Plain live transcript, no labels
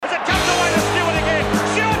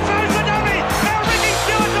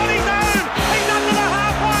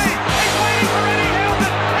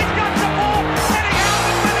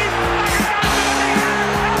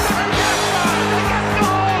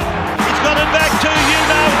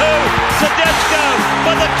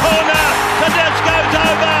Tedesco's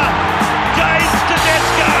over. James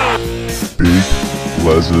Tedesco. Big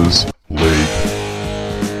Les's League.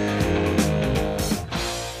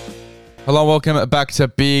 Hello, welcome back to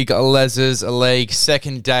Big Les's League.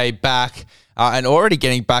 Second day back and already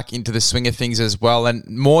getting back into the swing of things as well. And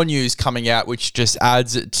more news coming out, which just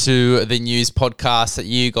adds to the news podcast that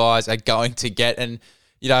you guys are going to get. And,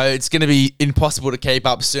 you know, it's going to be impossible to keep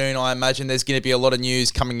up soon. I imagine there's going to be a lot of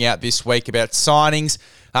news coming out this week about signings.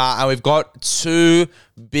 And we've got two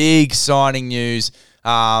big signing news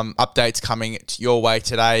updates coming your way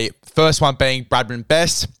today. First one being Bradman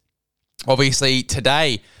Best. Obviously,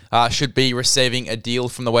 today should be receiving a deal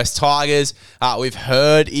from the West Tigers. We've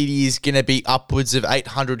heard it is going to be upwards of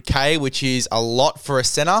 $800K, which is a lot for a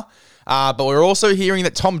centre. But we're also hearing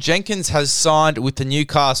that Tom Jenkins has signed with the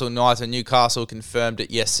Newcastle Knights, and Newcastle confirmed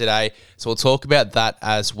it yesterday. So we'll talk about that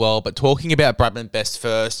as well. But talking about Bradman Best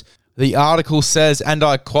first, the article says, and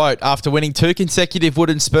I quote, after winning 2 consecutive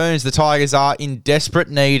wooden spoons, the Tigers are in desperate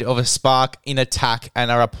need of a spark in attack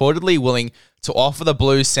and are reportedly willing to offer the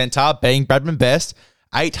Blues centre, being Bradman Best,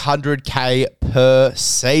 $800K per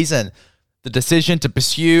season. The decision to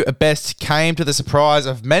pursue a Best came to the surprise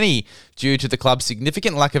of many due to the club's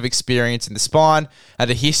significant lack of experience in the spine and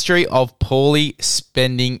a history of poorly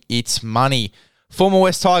spending its money. Former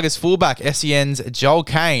West Tigers fullback SEN's Joel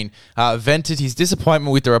Kane vented his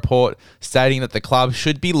disappointment with the report, stating that the club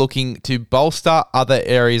should be looking to bolster other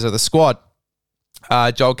areas of the squad.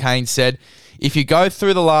 Joel Kane said, if you go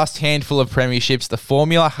through the last handful of premierships, the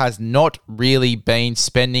formula has not really been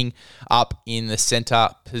spending up in the centre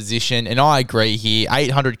position. And I agree here.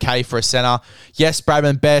 $800K for a centre. Yes,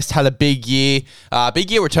 Bradman Best had a big year.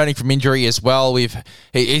 Returning from injury as well.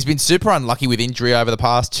 He's been super unlucky with injury over the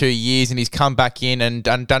past 2 years, and he's come back in and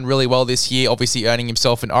done really well this year, obviously earning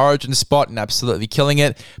himself an Origin spot and absolutely killing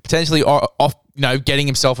it. Potentially getting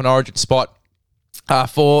himself an Origin spot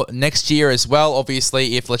for next year as well.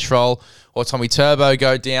 Obviously, if Latrell or Tommy Turbo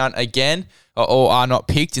go down again or are not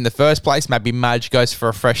picked in the first place, maybe Madge goes for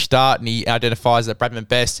a fresh start and he identifies that Bradman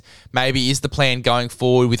Best maybe is the plan going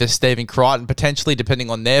forward with a Stephen Crichton, potentially depending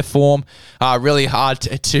on their form. Really hard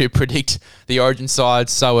to predict the Origin side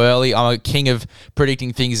so early. I'm a king of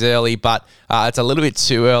predicting things early, but it's a little bit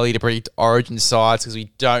too early to predict Origin sides because we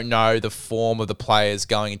don't know the form of the players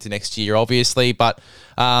going into next year, obviously. But,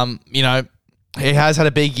 he has had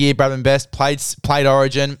a big year. Bradman Best played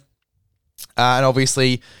Origin and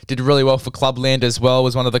obviously did really well for Clubland as well.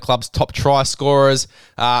 Was one of the club's top try scorers.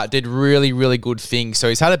 Did really, really good things. So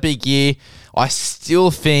he's had a big year. I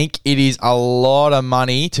still think it is a lot of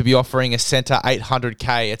money to be offering a centre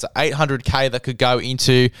 $800K. It's $800K that could go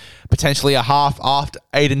into potentially a half after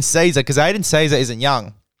Aiden Caesar, because Aiden Caesar isn't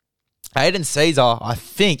young. Aiden Caesar, I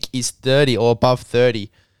think, is 30 or above 30.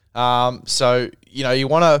 You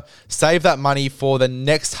want to save that money for the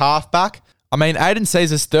next halfback. I mean, Aiden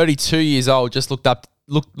Caesar's 32 years old. Just looked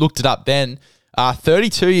it up then.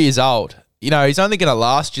 32 years old. He's only going to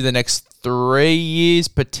last you the next 3 years,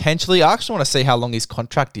 potentially. I actually want to see how long his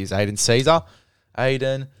contract is, Aiden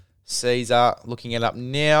Caesar, looking it up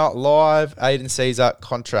now, live. Aiden Caesar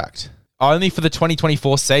contract. Only for the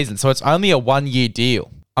 2024 season, so it's only a 1-year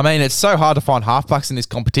deal. I mean, it's so hard to find halfbacks in this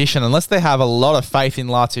competition unless they have a lot of faith in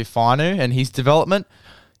Latu Fainu and his development.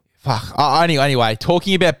 Fuck. Anyway,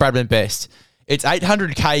 talking about Bradman Best, it's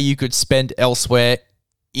 $800K you could spend elsewhere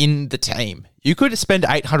in the team. You could spend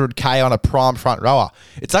 $800K on a prime front rower.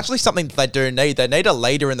 It's actually something that they do need. They need a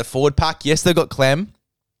leader in the forward pack. Yes, they've got Clem.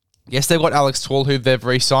 Yes, they've got Alex Twall, who they've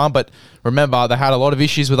re-signed, but remember, they had a lot of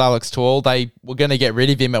issues with Alex Twall. They were going to get rid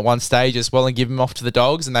of him at one stage as well and give him off to the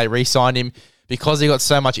Dogs, and they re-signed him because he got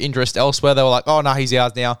so much interest elsewhere. They were like, oh, no, he's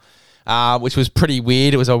ours now, which was pretty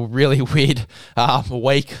weird. It was a really weird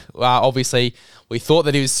week. Obviously, we thought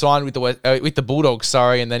that he was signed with the Bulldogs,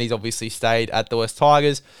 and then he's obviously stayed at the West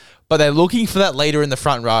Tigers. But they're looking for that leader in the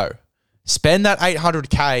front row. Spend that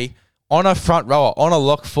 $800K on a front rower, on a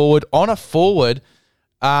lock forward, on a forward.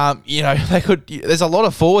 There's a lot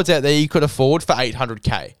of forwards out there you could afford for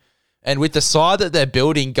 $800K. And with the side that they're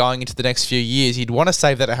building going into the next few years, you'd want to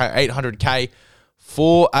save that $800K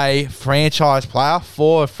for a franchise player,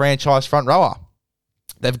 for a franchise front rower.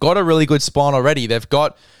 They've got a really good spine already. They've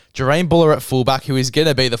got Jareen Buller at fullback, who is going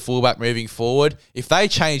to be the fullback moving forward. If they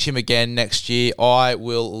change him again next year, I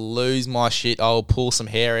will lose my shit. I will pull some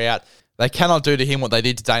hair out. They cannot do to him what they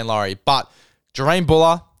did to Dane Laurie. But Jareen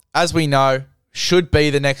Buller, as we know, should be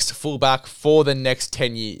the next fullback for the next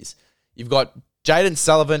 10 years. You've got Jaden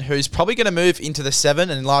Sullivan, who's probably going to move into the 7,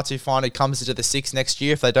 and Latu Fainu comes into the 6 next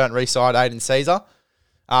year if they don't re-sign Aiden Caesar.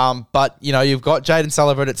 But, you've got Jaden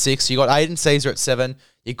Sullivan at 6, you've got Aiden Caesar at 7,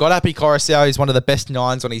 you've got Api Coruscant, who's one of the best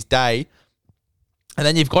 9s on his day. And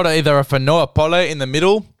then you've got either a Fanoa Pole in the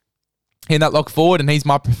middle in that lock forward, and he's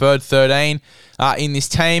my preferred 13 in this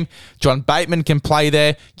team. John Bateman can play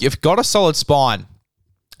there. You've got a solid spine.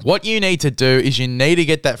 What you need to do is you need to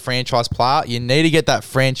get that franchise player. You need to get that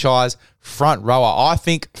franchise front rower. I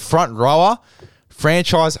think franchise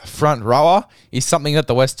front rower is something that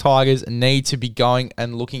the West Tigers need to be going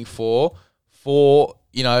and looking for,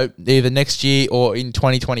 either next year or in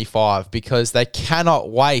 2025, because they cannot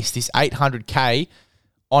waste this $800K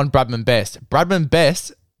on Bradman Best. Bradman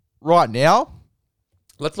Best, right now,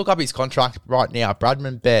 let's look up his contract right now.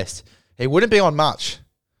 Bradman Best, he wouldn't be on much.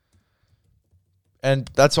 And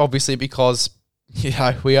that's obviously because,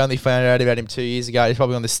 we only found out about him 2 years ago. He's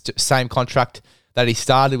probably on the same contract that he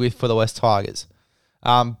started with for the West Tigers.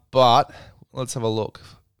 But let's have a look.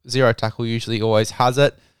 Zero tackle usually always has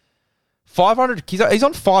it. 500. He's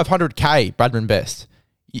on 500K, Bradman Best.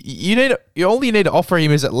 All you need to offer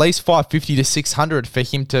him is at least 550 to 600 for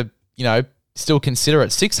him to, still consider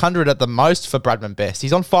it. 600 at the most for Bradman Best.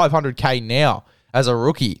 He's on 500K now as a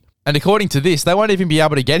rookie. And according to this, they won't even be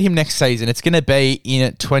able to get him next season. It's going to be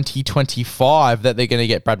in 2025 that they're going to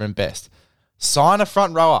get Bradman Best. Sign a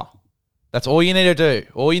front rower. That's all you need to do.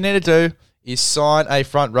 All you need to do is sign a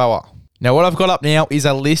front rower. Now, what I've got up now is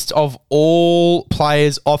a list of all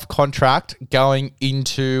players off contract going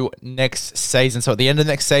into next season. So at the end of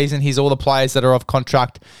next season, here's all the players that are off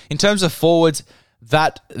contract. In terms of forwards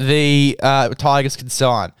that the Tigers can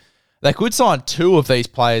sign. They could sign two of these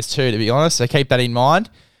players too, to be honest, so keep that in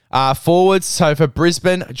mind. Forwards, so for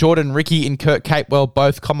Brisbane, Jordan Ricky and Kurt Capewell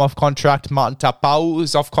both come off contract. Martin Tapau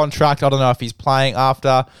is off contract. I don't know if he's playing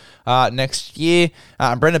after next year.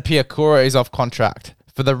 Brendan Piakura is off contract.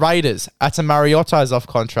 For the Raiders, Ata Mariota is off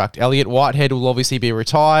contract. Elliot Whitehead will obviously be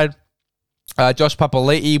retired. Josh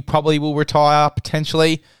Papali'i probably will retire,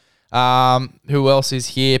 potentially. Who else is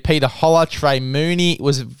here? Peter Holler, Trey Mooney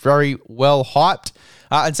was very well hyped.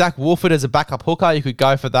 And Zach Wolford as a backup hooker, you could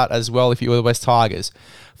go for that as well if you were the West Tigers.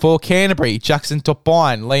 For Canterbury, Jackson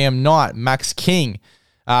Topine, Liam Knight, Max King,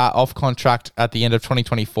 off contract at the end of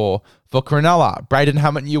 2024. For Cronulla, Braden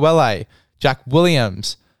Hammett-Uele, Jack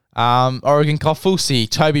Williams, Oregon Kaufusi,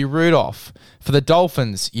 Toby Rudolph. For the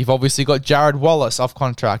Dolphins, you've obviously got Jared Wallace off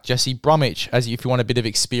contract, Jesse Bromwich, if you want a bit of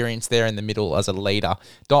experience there in the middle as a leader.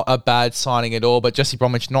 Not a bad signing at all, but Jesse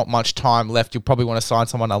Bromwich, not much time left. You'll probably want to sign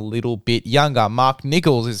someone a little bit younger. Mark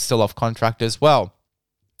Nichols is still off contract as well.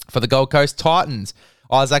 For the Gold Coast Titans,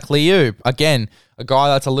 Isaac Liu, again, a guy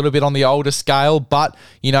that's a little bit on the older scale, but,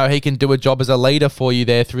 he can do a job as a leader for you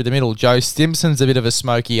there through the middle. Joe Stimson's a bit of a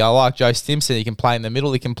smoky. I like Joe Stimson. He can play in the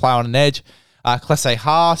middle. He can play on an edge. Klese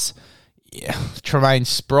Haas, Tremaine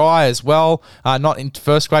Spry as well. Not in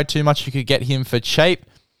first grade too much. You could get him for cheap.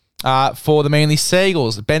 For the Manly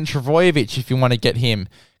Seagulls, Ben Travojevic, if you want to get him.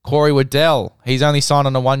 Corey Waddell, he's only signed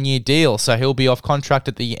on a 1-year deal, so he'll be off contract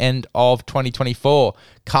at the end of 2024.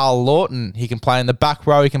 Carl Lawton, he can play in the back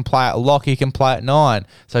row, he can play at lock, he can play at 9.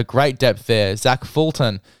 So great depth there. Zach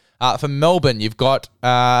Fulton. For Melbourne, you've got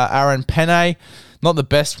Aaron Penne. Not the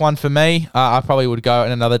best one for me. I probably would go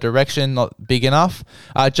in another direction, not big enough.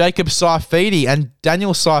 Jacob Saifidi and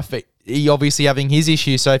Daniel Saifidi obviously having his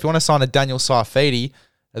issues, so if you want to sign a Daniel Saifidi,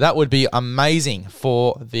 that would be amazing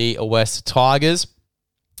for the West Tigers.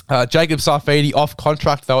 Jacob Saifidi off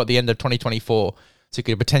contract, though, at the end of 2024. So you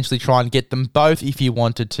could potentially try and get them both if you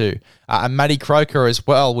wanted to. And Matty Croker as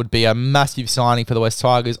well would be a massive signing for the West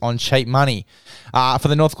Tigers on cheap money. For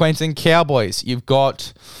the North Queensland Cowboys, you've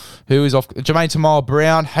got, who is off? Jermaine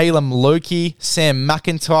Tamara-Brown, Halem Lukey, Sam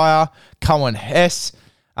McIntyre, Cohen Hess.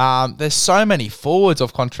 There's so many forwards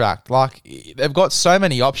off contract. They've got so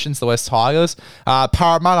many options, the West Tigers.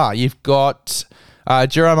 Parramatta, you've got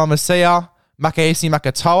Jerome Amasia, Makahisi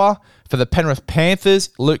Makatoa. For the Penrith Panthers,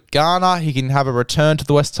 Luke Garner, he can have a return to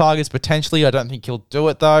the West Tigers potentially. I don't think he'll do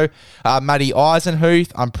it though. Matty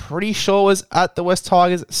Eisenhuth, I'm pretty sure was at the West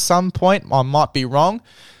Tigers at some point. I might be wrong,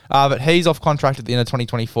 but he's off contract at the end of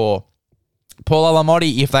 2024. Paul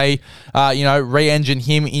Alamotti, if they, re-engine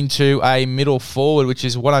him into a middle forward, which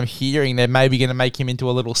is what I'm hearing, they're maybe going to make him into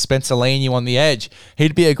a little Spencer Leniu on the edge.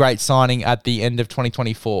 He'd be a great signing at the end of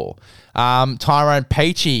 2024. Tyrone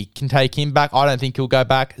Peachy can take him back. I don't think he'll go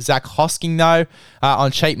back. Zach Hosking, though,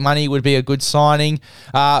 on cheap money would be a good signing.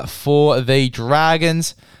 For the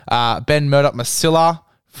Dragons, Ben Murdoch-Masila,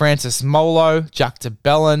 Francis Molo, Jack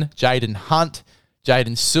DeBellin, Jaden Hunt,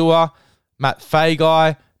 Jaden Sewer, Matt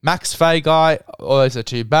Fagai, Max Fagai, those are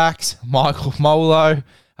two backs. Michael Molo,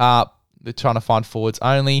 they're trying to find forwards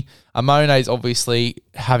only. Amone's obviously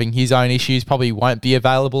having his own issues, probably won't be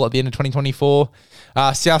available at the end of 2024.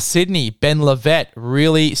 South Sydney, Ben Levette,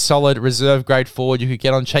 really solid reserve grade forward you could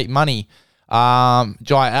get on cheap money.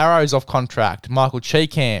 Jai Arrow's off contract. Michael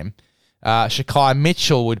Cheekham. Shakai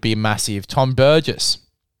Mitchell would be massive. Tom Burgess.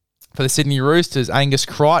 For the Sydney Roosters, Angus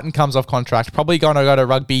Crichton comes off contract. Probably going to go to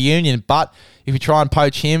rugby union, but if you try and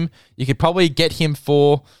poach him, you could probably get him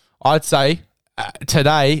for, I'd say,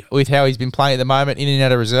 today, with how he's been playing at the moment, in and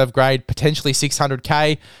out of reserve grade, potentially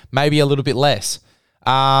 600k, maybe a little bit less.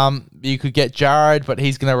 You could get Jared, but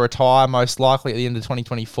he's going to retire most likely at the end of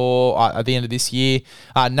 2024, at the end of this year.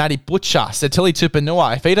 Natty Butcher, Satili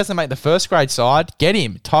Tupanua, if he doesn't make the first grade side, get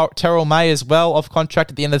him. Terrell May as well, off contract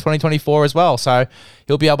at the end of 2024 as well. So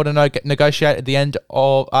he'll be able to negotiate at the end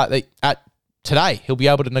of today. He'll be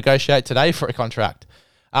able to negotiate today for a contract.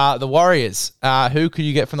 The Warriors, who could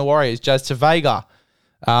you get from the Warriors? Jazz Tavega,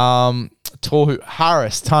 Tohu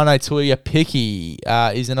Harris, Tane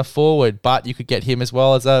Tuia-Piki isn't a forward, but you could get him as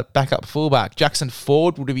well as a backup fullback. Jackson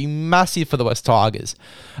Ford would be massive for the West Tigers.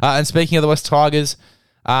 And speaking of the West Tigers,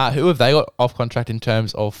 who have they got off contract in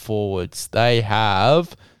terms of forwards? They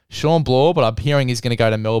have Sean Bloor, but I'm hearing he's going to go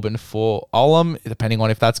to Melbourne for Olam. Depending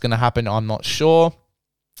on if that's going to happen, I'm not sure.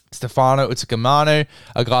 Stefano Utsukamanu,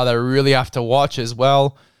 a guy they really have to watch as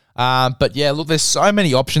well. But yeah, look, there's so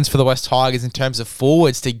many options for the West Tigers in terms of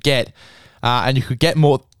forwards to get. And you could get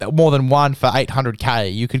more than one for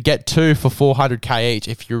 800k. You could get two for 400k each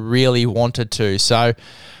if you really wanted to. So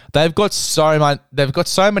they've got so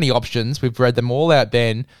many options. We've read them all out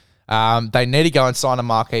then. They need to go and sign a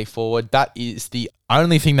marquee forward. That is the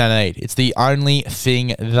only thing they need. It's the only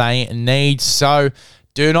thing they need. So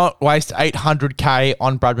do not waste 800k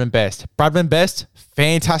on Bradman Best. Bradman Best,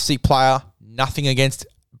 fantastic player. Nothing against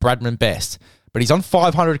Bradman Best. But he's on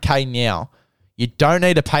 500k now. You don't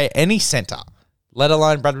need to pay any centre, let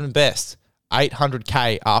alone Bradman Best.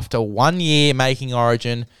 800k after 1 year making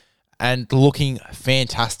Origin and looking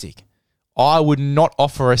fantastic. I would not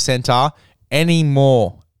offer a centre any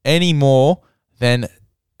more than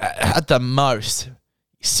at the most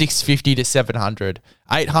 650 to 700.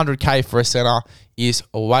 800k for a centre is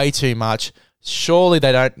way too much. Surely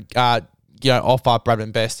they don't offer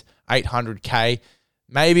Bradman Best 800k.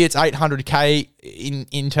 Maybe it's 800k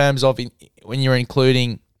in terms of when you're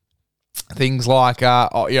including things like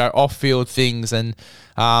off-field things and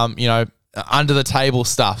under the table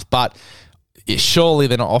stuff. But surely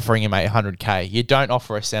they're not offering him 800k. You don't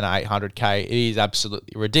offer a centre 800k. It is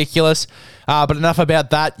absolutely ridiculous. But enough about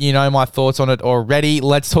that. You know my thoughts on it already.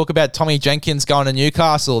 Let's talk about Tommy Jenkins going to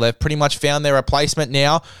Newcastle. They've pretty much found their replacement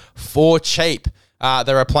now for cheap.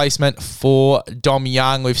 The replacement for Dom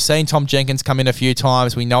Young. We've seen Tom Jenkins come in a few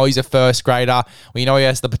times. We know he's a first grader. We know he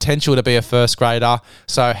has the potential to be a first grader.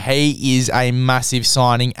 So he is a massive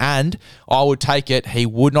signing, and I would take it. He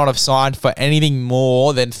would not have signed for anything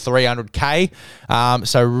more than 300k.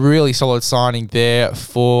 So really solid signing there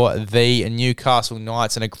for the Newcastle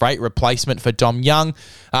Knights, and a great replacement for Dom Young.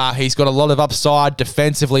 He's got a lot of upside,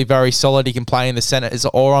 defensively very solid. He can play in the centre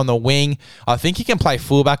or on the wing. I think he can play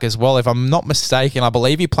fullback as well, if I'm not mistaken. I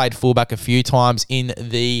believe he played fullback a few times in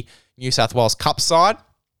the New South Wales Cup side.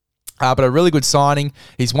 But a really good signing.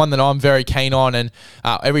 He's one that I'm very keen on, and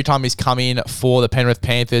every time he's come in for the Penrith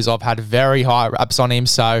Panthers, I've had very high raps on him.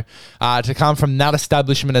 So to come from that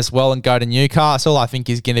establishment as well and go to Newcastle, I think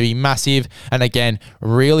is going to be massive. And again,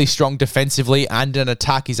 really strong defensively and in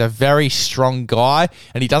attack. He's a very strong guy,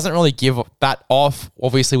 and he doesn't really give that off,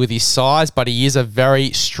 obviously, with his size, but he is a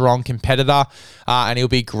very strong competitor, and he'll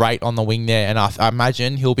be great on the wing there. And I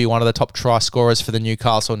imagine he'll be one of the top try scorers for the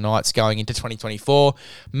Newcastle Knights going into 2024.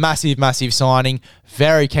 Massive signing.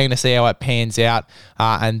 Very keen to see how it pans out.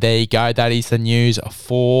 And there you go. That is the news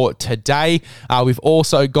for today. We've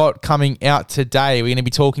also got coming out today, we're going to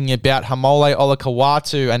be talking about Haumole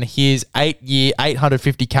Olakau'atu and his 8-year,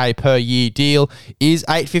 850k per year deal. Is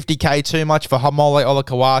 850k too much for Haumole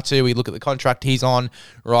Olakau'atu? We look at the contract he's on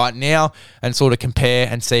right now and sort of compare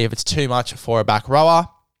and see if it's too much for a back rower.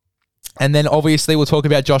 And then obviously we'll talk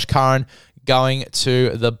about Josh Curran going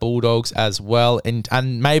to the Bulldogs as well, and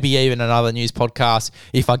maybe even another news podcast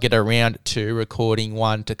if I get around to recording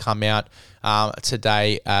one to come out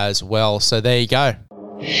today as well. So there you go.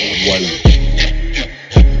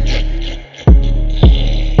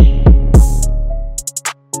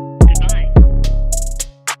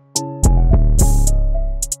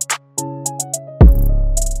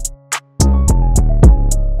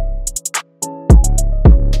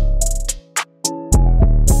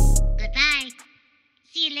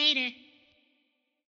 See you later.